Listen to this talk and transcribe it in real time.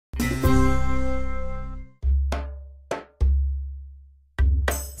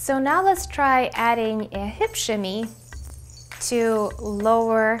So now let's try adding a hip shimmy to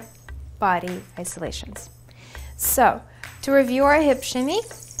lower body isolations. So to review our hip shimmy,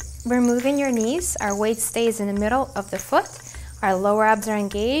 we're moving your knees, our weight stays in the middle of the foot, our lower abs are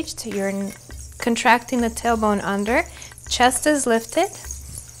engaged, you're contracting the tailbone under, chest is lifted.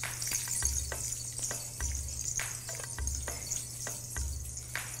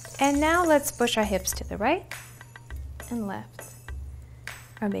 And now let's push our hips to the right and left.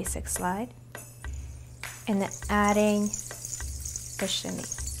 Our basic slide. And then adding the shimmy.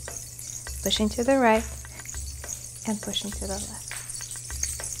 Pushing to the right and pushing to the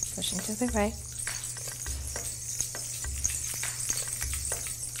left. Pushing to the right.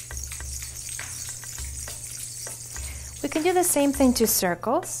 We can do the same thing to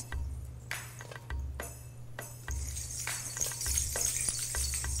circles.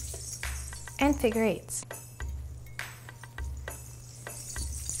 And figure eights.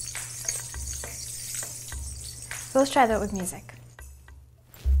 So let's try that with music.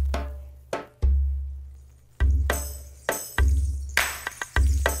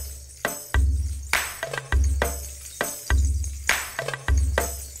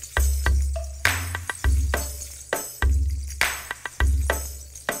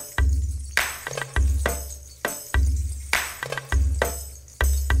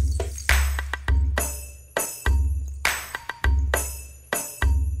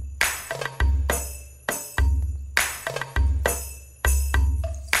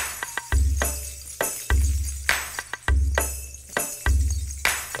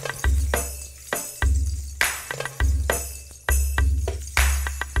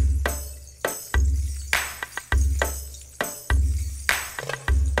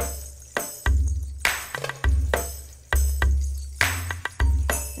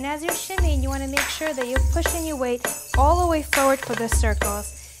 And as you're shimmying, you want to make sure that you're pushing your weight all the way forward for the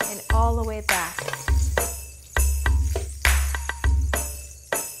circles and all the way back.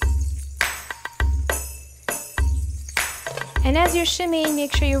 And as you're shimmying,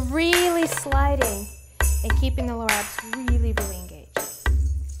 make sure you're really sliding and keeping the lower abs really, really